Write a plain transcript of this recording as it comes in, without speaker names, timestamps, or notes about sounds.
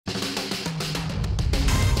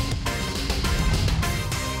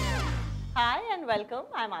and welcome.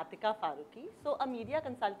 I'm Atika Farooqui. So, a media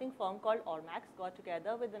consulting firm called Ormax got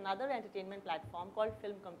together with another entertainment platform called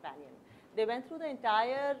Film Companion. They went through the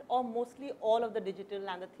entire or mostly all of the digital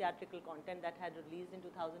and the theatrical content that had released in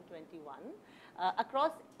 2021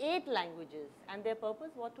 across 8 languages, and their purpose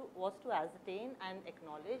was to ascertain and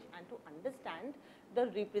acknowledge and to understand the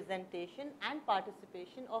representation and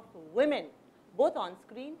participation of women both on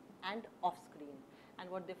screen and off screen. And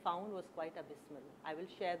what they found was quite abysmal. I will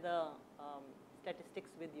share the statistics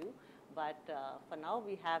with you, but for now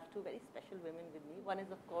we have 2 very special women with me. One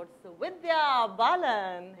is of course Vidya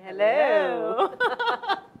Balan. Hello.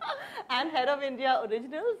 And head of India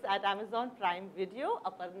Originals at Amazon Prime Video,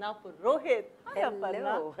 Aparna Purohit. Hi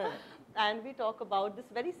Hello. Aparna. And we talk about this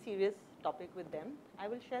very serious topic with them. I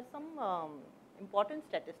will share some important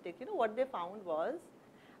statistics. You know what they found was,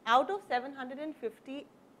 out of 750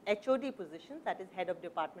 HOD positions, that is head of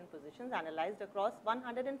department positions, analyzed across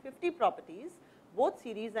 150 properties, both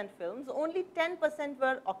series and films, only 10%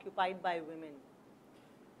 were occupied by women.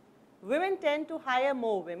 Women tend to hire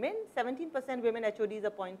more women. 17% women HODs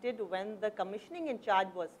appointed when the commissioning in charge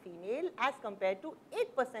was female, as compared to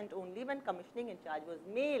 8% only when commissioning in charge was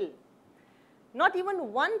male. Not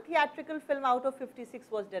even one theatrical film out of 56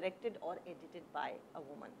 was directed or edited by a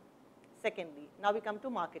woman. Secondly, now we come to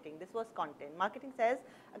marketing. This was content. Marketing says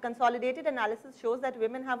a consolidated analysis shows that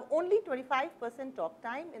women have only 25% talk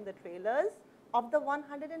time in the trailers. Of the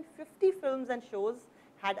 150 films and shows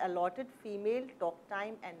had allotted female talk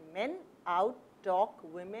time, and men out talk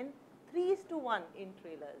women 3:1 in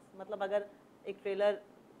trailers. मतलब अगर एक trailer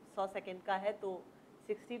 100 second का है तो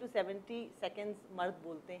 60 to 70 seconds मर्द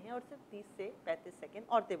बोलते हैं और सिर्फ 30 से 35 सेकंड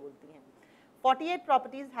औरतें बोलती हैं. 48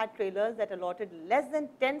 properties had trailers that allotted less than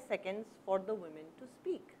 10 seconds for the women to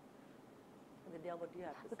speak. Vidya, what do you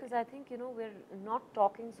have to Because say? I think, we're not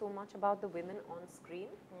talking so much about the women on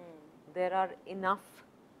screen. There are enough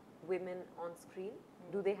women on screen.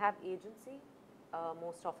 Do they have agency?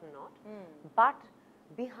 Most often not. But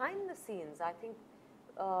behind the scenes, I think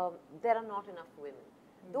there are not enough women.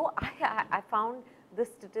 Though I found the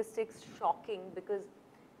statistics shocking, because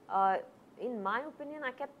in my opinion,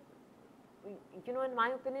 I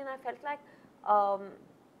felt like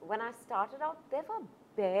when I started out, there were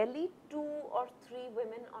barely 2 or 3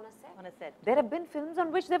 women on a set. On a set. There have been films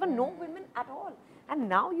on which there were no women at all. And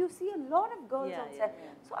now you see a lot of girls on set.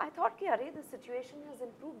 So I thought, the situation has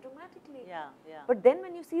improved dramatically. Yeah. But then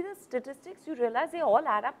when you see the statistics, you realize they all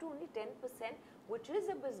add up to only 10%, which is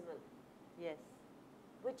abysmal. Yes.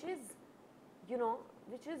 Which is,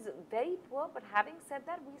 which is very poor. But having said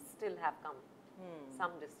that, we still have come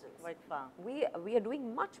some distance. Quite far. We are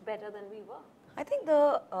doing much better than we were. I think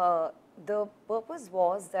the purpose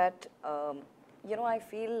was that, I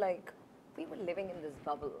feel like we were living in this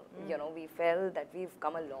bubble. We felt that we've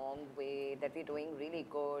come a long way, that we're doing really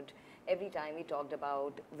good. Every time we talked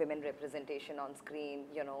about women representation on screen,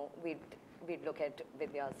 we'd look at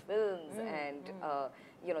Vidya's films, and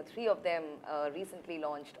 3 of them recently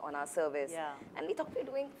launched on our service. Yeah. And we thought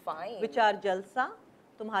we're doing fine. Which are Jalsa,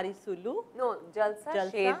 Tumhari Sulu, No, Jalsa,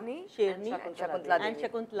 Sherni, Sherni and Shakuntala and Devi.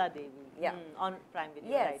 Shakuntala Devi. Yeah. On Prime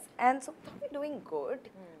Video, Yes, right? and so we're doing good.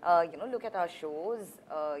 Look at our shows,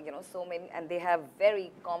 so many, and they have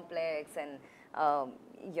very complex and,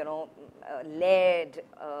 led,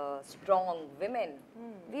 strong women.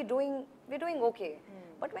 We're doing okay.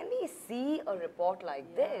 But when we see a report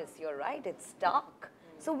like this, you're right, it's stark.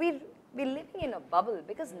 So we're living in a bubble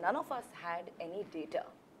because none of us had any data.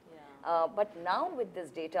 But now with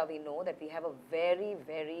this data, we know that we have a very,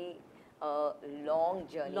 very long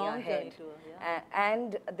journey ahead.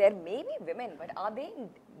 And there may be women, but are they in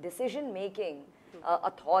decision-making,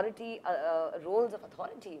 authority, roles of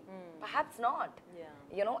authority? Perhaps not.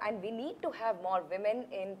 And we need to have more women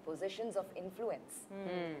in positions of influence.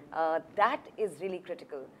 That is really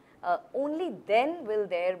critical. Only then will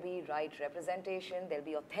there be right representation, there'll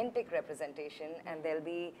be authentic representation, and there'll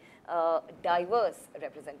be diverse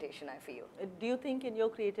representation, I feel. Do you think in your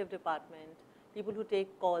creative department, people who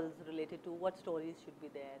take calls related to what stories should be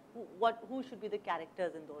there, who should be the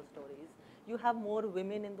characters in those stories, you have more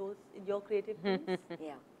women in your creative teams?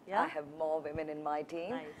 I have more women in my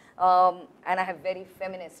team. Nice. And I have very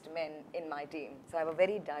feminist men in my team. So I have a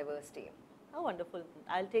very diverse team. How wonderful.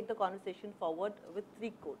 I'll take the conversation forward with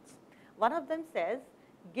 3 quotes. One of them says,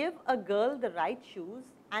 give a girl the right shoes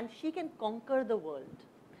and she can conquer the world.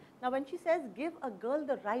 Now when she says, give a girl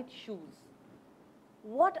the right shoes,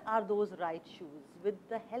 what are those right shoes with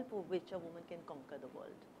the help of which a woman can conquer the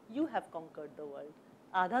world? You have conquered the world.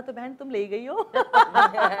 आधा तो बहन तुम ले गई हो.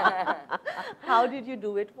 How did you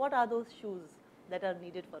do it? What are those shoes that are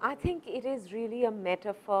needed for? I think it is really a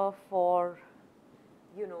metaphor for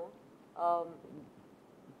you know,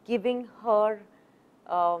 giving her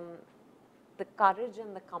the courage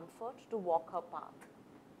and the comfort to walk her path.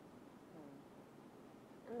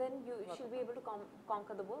 And then she'll be able to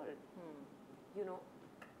conquer the world. You know,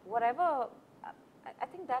 whatever. I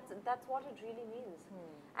think that's what it really means.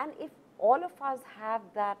 And if all of us have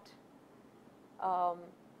that,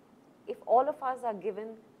 if all of us are given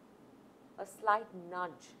a slight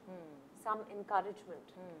nudge, some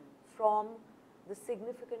encouragement from the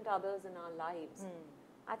significant others in our lives,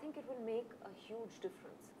 I think it will make a huge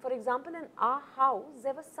difference. For example, in our house,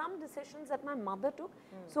 there were some decisions that my mother took.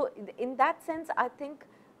 So in that sense, I think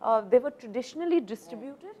they were traditionally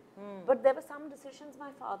distributed, but there were some decisions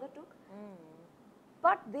my father took.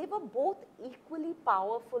 But they were both equally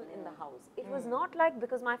powerful in the house. It was not like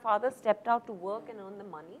because my father stepped out to work and earn the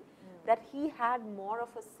money that he had more of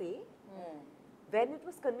a say. When it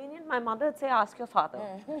was convenient, my mother would say, ask your father.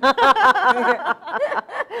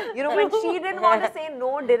 You know, when she didn't want to say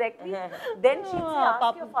no directly, then she'd say,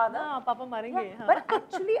 ask your father. Papa marenge. Yeah, but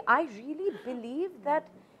actually, I really believe that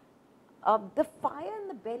the fire in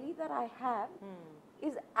the belly that I have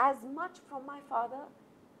is as much from my father,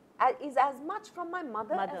 is as much from my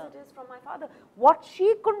mother as it is from my father. What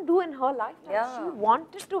she couldn't do in her lifetime, she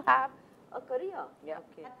wanted to have a career.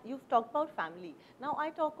 Okay. You've talked about family. Now I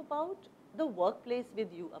talk about the workplace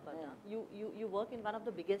with you, Aparna. You work in one of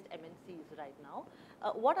the biggest MNCs right now.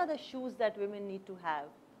 What are the shoes that women need to have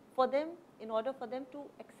for them, in order for them to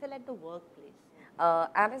excel at the workplace?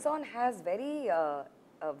 Amazon has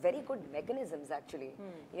very good mechanisms actually.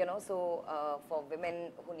 You know, so for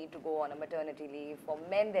women who need to go on a maternity leave, for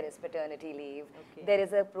men there is paternity leave. There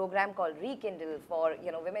is a program called Rekindle for,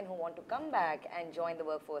 you know, women who want to come back and join the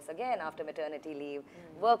workforce again after maternity leave,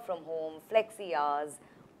 work from home, flexi hours.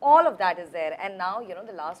 All of that is there, and now, you know,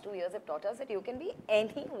 the last 2 years have taught us that you can be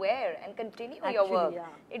anywhere and continue your work.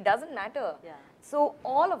 It doesn't matter. So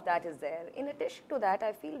all of that is there. In addition to that,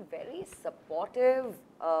 I feel very supportive,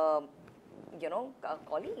 you know,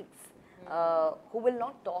 colleagues who will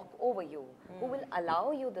not talk over you, who will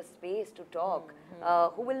allow you the space to talk,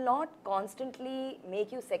 who will not constantly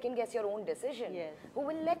make you second guess your own decision, who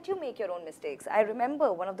will let you make your own mistakes. I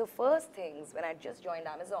remember one of the first things when I just joined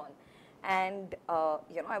Amazon, and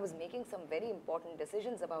you know, I was making some very important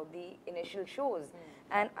decisions about the initial shows,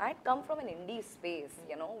 and I'd come from an indie space,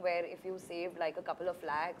 you know, where if you saved like a couple of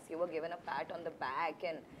lakhs, you were given a pat on the back,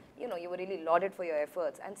 and you know, you were really lauded for your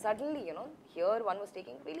efforts. And suddenly, you know, here one was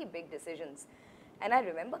taking really big decisions, and I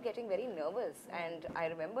remember getting very nervous, and I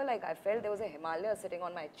remember like I felt there was a Himalaya sitting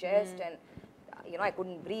on my chest, and you know, I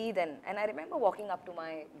couldn't breathe, and I remember walking up to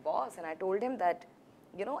my boss and I told him that,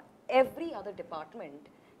 you know, every other department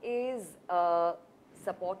is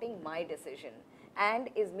supporting my decision and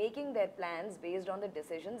is making their plans based on the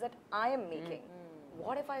decisions that I am making.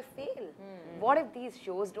 What if I fail? What if these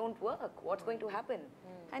shows don't work? What's going to happen?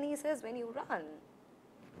 And he says, when you run,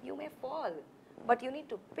 you may fall, but you need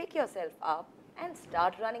to pick yourself up and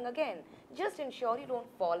start running again. Just ensure you don't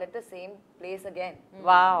fall at the same place again.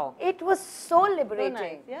 Wow. It was so liberating. So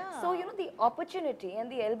nice, yeah. So, you know, the opportunity and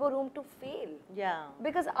the elbow room to fail. Yeah.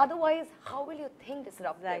 Because otherwise, how will you think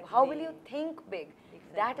disruptive? How will you think big?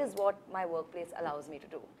 That is what my workplace allows me to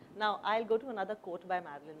do. Now, I'll go to another quote by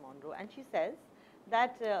Marilyn Monroe, and she says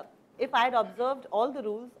that if I had observed all the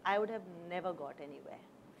rules, I would have never got anywhere.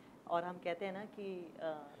 और हम कहते हैं ना कि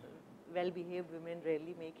well-behaved women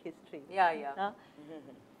rarely make history.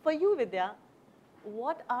 For you, Vidya,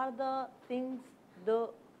 what are the things, the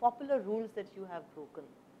popular rules that you have broken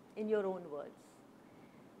in your own words?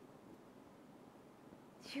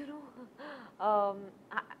 You know,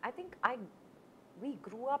 I think we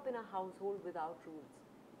grew up in a household without rules.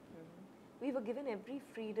 We were given every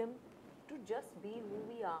freedom to just be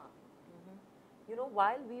who we are. You know,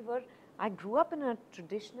 while I grew up in a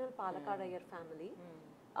traditional Palakkad Iyer family.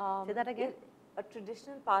 Say that again? A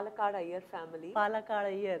traditional Palakkad Iyer family. Palakkad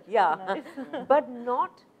Iyer. Yeah, Nice. but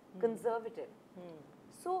not conservative.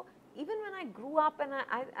 So even when I grew up and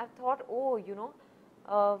I thought, oh, you know,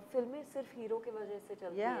 फिल्में सिर्फ hero की वजह से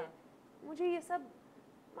चलती हैं. मुझे ये सब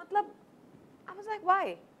मतलब, I was like,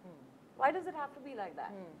 why? Why does it have to be like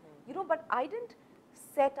that? You know, but I didn't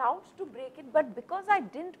set out to break it, but because I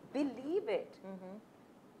didn't believe it,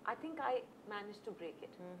 I think I managed to break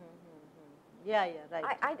it. Yeah,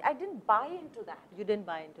 right. I didn't buy into that. You didn't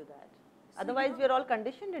buy into that. So, Otherwise, you know, we're all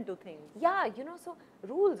conditioned into things. Yeah, you know, so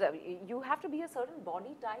rules, you have to be a certain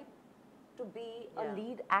body type to be a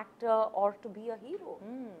lead actor or to be a hero.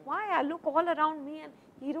 Why? I look all around me and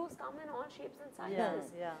heroes come in all shapes and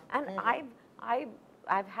sizes. And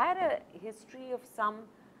I've had a history of some,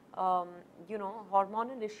 you know,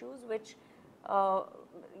 hormonal issues which uh,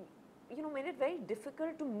 you know, made it very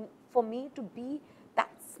difficult for me to be that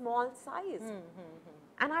small size.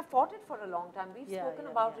 And I fought it for a long time. We've spoken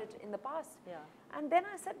about it in the past. And then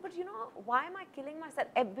I said, but you know, why am I killing myself?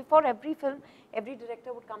 Before every film, every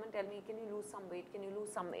director would come and tell me, can you lose some weight? Can you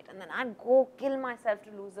lose some weight? And then I'd go kill myself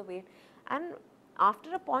to lose the weight. And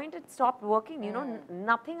after a point, it stopped working. You know,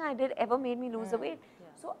 nothing I did ever made me lose the weight.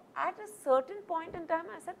 So at a certain point in time,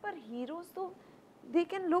 I said, but heroes, though, they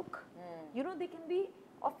can look, you know, they can be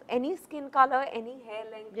of any skin color, any hair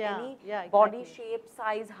length, any body shape,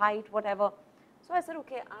 size, height, whatever. So I said,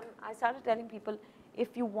 okay, I started telling people,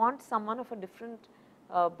 if you want someone of a different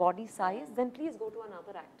body size, then please go to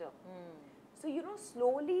another actor. So, you know,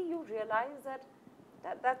 slowly you realize that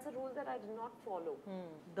that's a rule that I did not follow.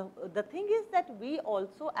 The thing is that we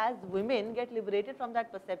also as women get liberated from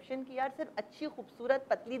that perception कि यार सिर्फ अच्छी खूबसूरत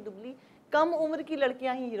पतली दुबली कम उम्र की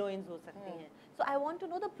लड़कियां ही heroines हो सकती हैं. So I want to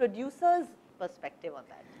know the producer's perspective on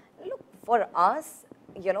that. Look, for us,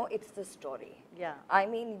 you know, it's the story. Yeah. I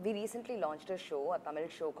mean, we recently launched a show, a Tamil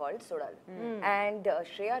show called Sudal. And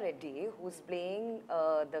Shreya Reddy, who's playing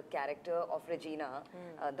the character of Regina,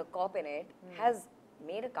 the cop in it, has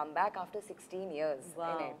made a comeback after 16 years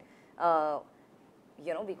in it.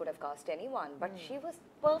 You know, we could have cast anyone, but she was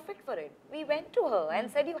perfect for it. We went to her and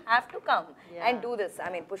said, you have to come and do this.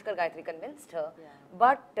 I mean, Pushkar Gayatri convinced her.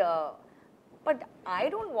 But I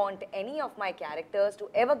don't want any of my characters to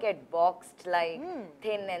ever get boxed like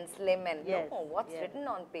thin and slim and no, what's written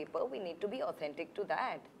on paper, we need to be authentic to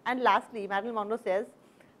that. And lastly, Marilyn Monroe says,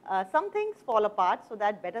 some things fall apart so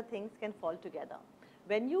that better things can fall together.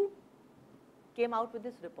 When you came out with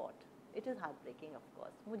this report, it is heartbreaking, of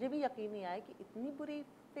course. मुझे भी यकीन नहीं आया कि इतनी बुरी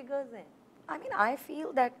figures हैं. I mean, I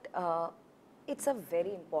feel that it's a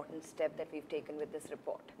very important step that we've taken with this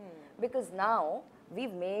report. Because now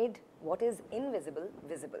we've made what is invisible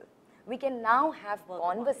visible. We can now have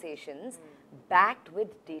conversations backed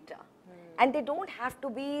with data. And they don't have to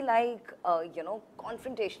be like, you know,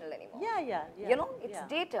 confrontational anymore. You know, it's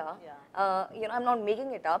data. You know, I'm not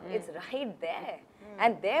making it up. It's right there.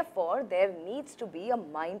 And therefore, there needs to be a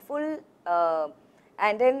mindful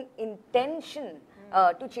and an intention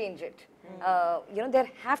to change it. You know, there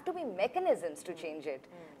have to be mechanisms to change it.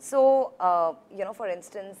 So, you know, for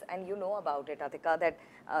instance, and you know about it, Atika, that,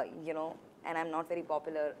 you know, and I'm not very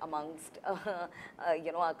popular amongst,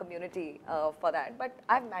 you know, our community for that, but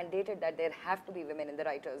I've mandated that there have to be women in the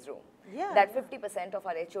writer's room. That 50% of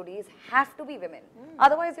our HODs have to be women.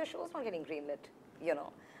 Otherwise, your show's not getting greenlit, you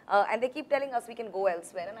know. And they keep telling us we can go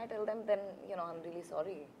elsewhere, and I tell them, then, you know, I'm really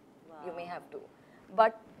sorry. You may have to.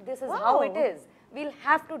 But this is how it is. We'll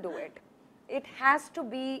have to do it. It has to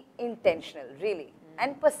be intentional, really,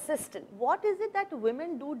 and persistent. What is it that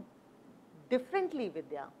women do differently,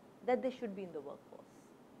 Vidya, that they should be in the workforce?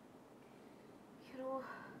 You know,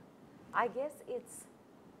 I guess it's...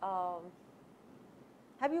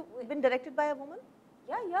 have you been directed by a woman?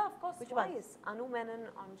 Yeah, of course, twice. Anu Menon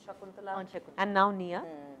on Shakuntala, and now Nia.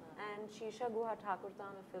 And Shisha Guha Thakurta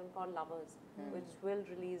on a film called Lovers, which will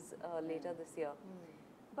release later this year.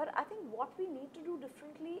 But I think what we need to do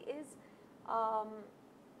differently is,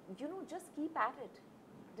 you know, just keep at it.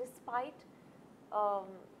 Despite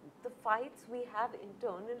the fights we have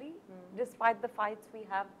internally, despite the fights we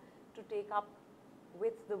have to take up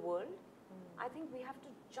with the world, I think we have to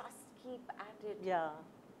just keep at it.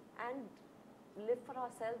 And live for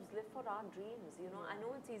ourselves, live for our dreams. You know, I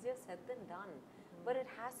know it's easier said than done, but it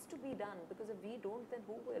has to be done, because if we don't, then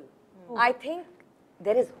who will? I think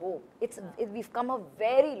there is hope. We've come a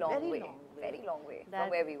very long way from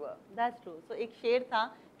where we were. That's true. So एक शेर था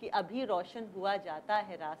कि अभी रोशन हुआ जाता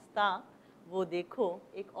है रास्ता, वो देखो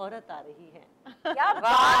एक औरत आ रही है. क्या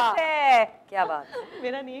बात है, क्या बात.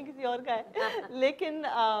 मेरा नहीं है, किसी और का है. लेकिन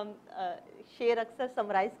शेर अक्सर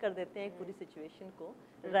समराइज कर देते हैं एक पूरी सिचुएशन को,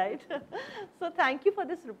 right? So thank you for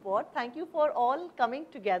this report. Thank you for all coming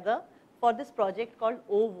together for this project called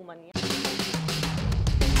O Woman.